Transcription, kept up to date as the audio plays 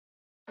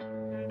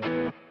He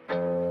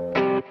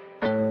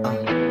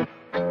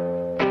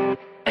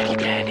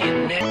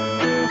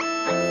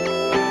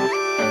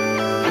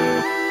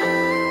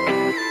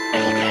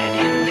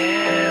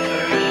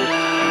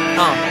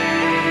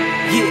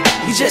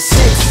just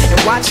sits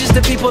and watches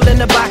the people in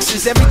the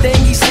boxes. Everything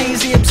he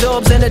sees, he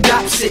absorbs and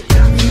adopts it.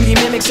 He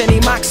mimics and he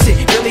mocks it.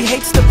 Really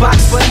hates the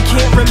box, but he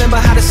can't remember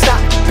how to stop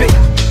it.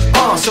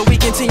 So he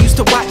continues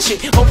to watch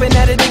it, hoping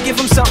that it'll give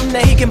him something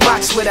that he can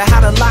box with.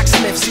 How the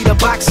locksmith see the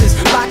boxes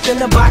locked in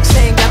the box,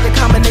 ain't got the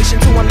combination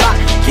to unlock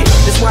it.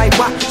 That's why he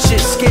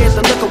watches, scared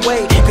to look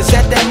away, cause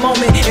at that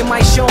moment it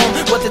might show him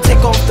what to take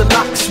off the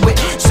locks with.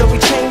 So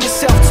he chained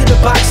himself to the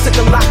box, took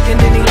a lock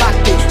and then he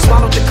locked it.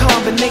 Swallowed the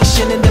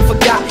combination and then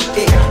forgot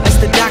it. As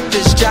the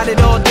doctors jotted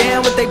all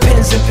down with their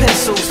pens and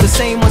pencils, the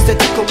same ones that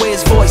took away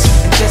his voice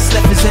and just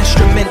left his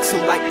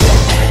instrumental like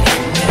that.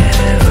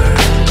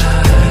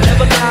 He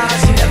never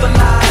lies, he never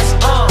lies.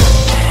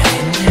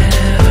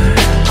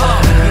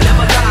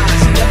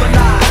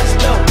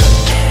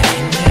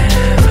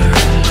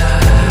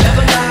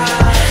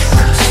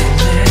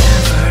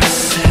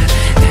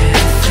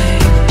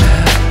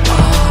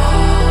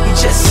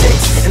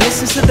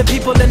 To the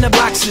people in the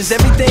boxes,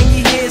 everything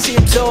he hears he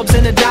absorbs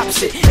and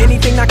adopts it.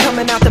 Anything not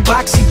coming out the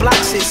box he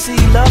blocks it. See,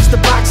 he loves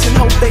the box and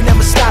hope they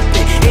never stop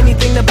it.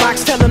 Anything the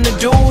box tell him to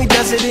do, he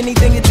does it.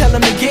 Anything you tell him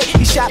to get,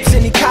 he shops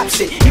and he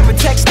cops it. He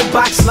protects the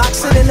box,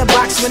 locks it in the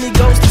box when he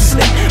goes to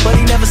sleep. But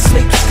he never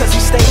sleeps cause he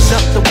stays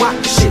up to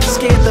watch shit.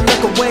 Scared to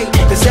look away,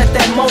 cause at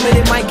that moment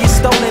it might get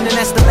stolen and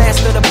that's the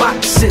last of the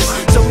boxes.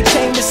 So he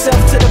chained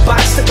himself to the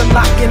box, took a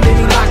lock and then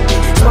he locked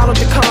it.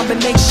 Swallowed the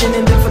combination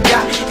and then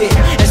forgot it.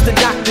 As the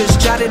doctors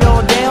jotted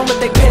all down with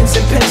their pens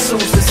and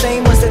pencils, the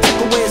same ones that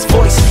took away his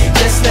voice,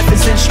 just left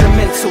his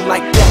instrumental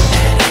like that.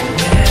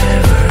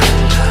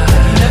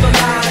 He never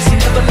lies, he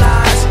never lies.